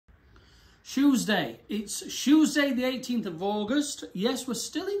Shoesday. It's Shoesday the 18th of August. Yes, we're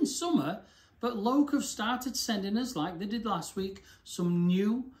still in summer, but Loake have started sending us, like they did last week, some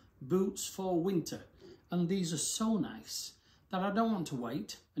new boots for winter. And these are so nice that I don't want to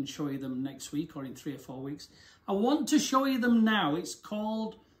wait and show you them next week or in 3 or 4 weeks. I want to show you them now. It's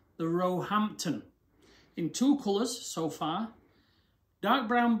called the Roehampton in 2 colours so far. Dark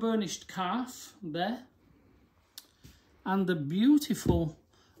brown burnished calf there. And the beautiful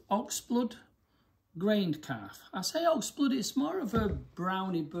oxblood grained calf. I say oxblood, it's more of a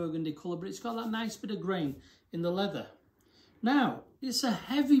browny burgundy colour, but it's got that nice bit of grain in the leather. Now, it's a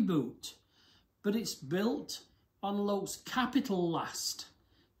heavy boot, but it's built on Loake's capital last.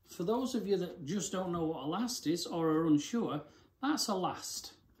 For those of you that just don't know what a last is or are unsure, that's a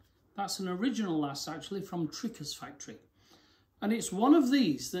last. That's an original last actually from Tricker's factory. And it's one of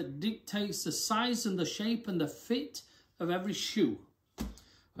these that dictates the size and the shape and the fit of every shoe.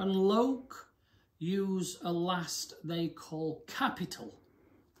 And Loake use a last they call capital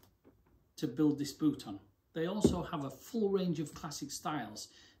to build this boot on. They also have a full range of classic styles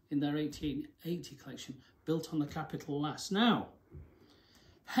in their 1880 collection built on the capital last. Now,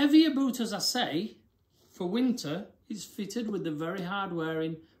 heavier boot, as I say, for winter is fitted with the very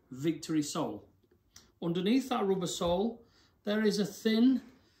hard-wearing Victory sole. Underneath that rubber sole, there is a thin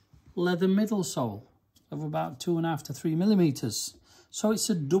leather middle sole of about 2.5 to 3 millimeters. So it's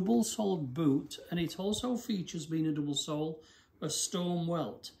a double-soled boot, and it also features, being a double sole, a stone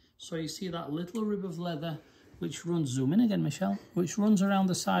welt. So you see that little rib of leather which runs, zoom in again Michelle, which runs around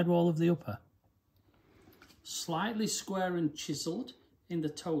the sidewall of the upper. Slightly square and chiselled in the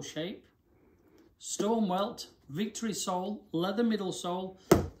toe shape. Stone welt, Victory sole, leather middle sole.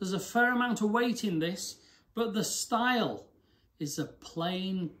 There's a fair amount of weight in this, but the style is a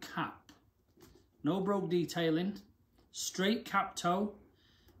plain cap. No brogue detailing. Straight cap toe,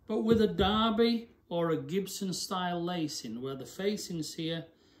 but with a Derby or a Gibson style lacing where the facings here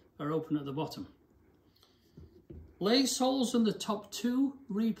are open at the bottom. Lace holes on the top 2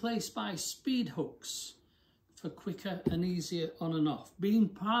 replaced by speed hooks for quicker and easier on and off. Being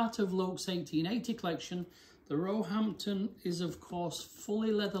part of Loake's 1880 collection, the Roehampton is of course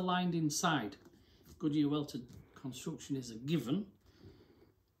fully leather lined inside. Goodyear welted construction is a given,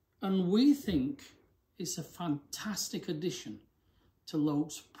 and we think it's a fantastic addition to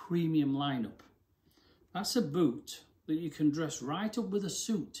Loake's premium lineup. That's a boot that you can dress right up with a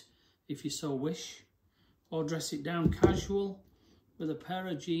suit if you so wish, or dress it down casual with a pair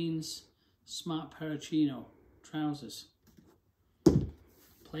of jeans, smart pair of chino trousers.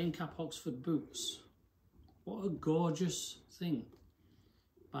 Plain cap Oxford boots. What a gorgeous thing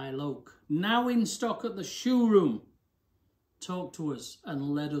by Loake. Now in stock at the shoe room. Talk to us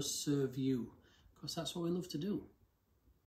and let us serve you, because that's what we love to do.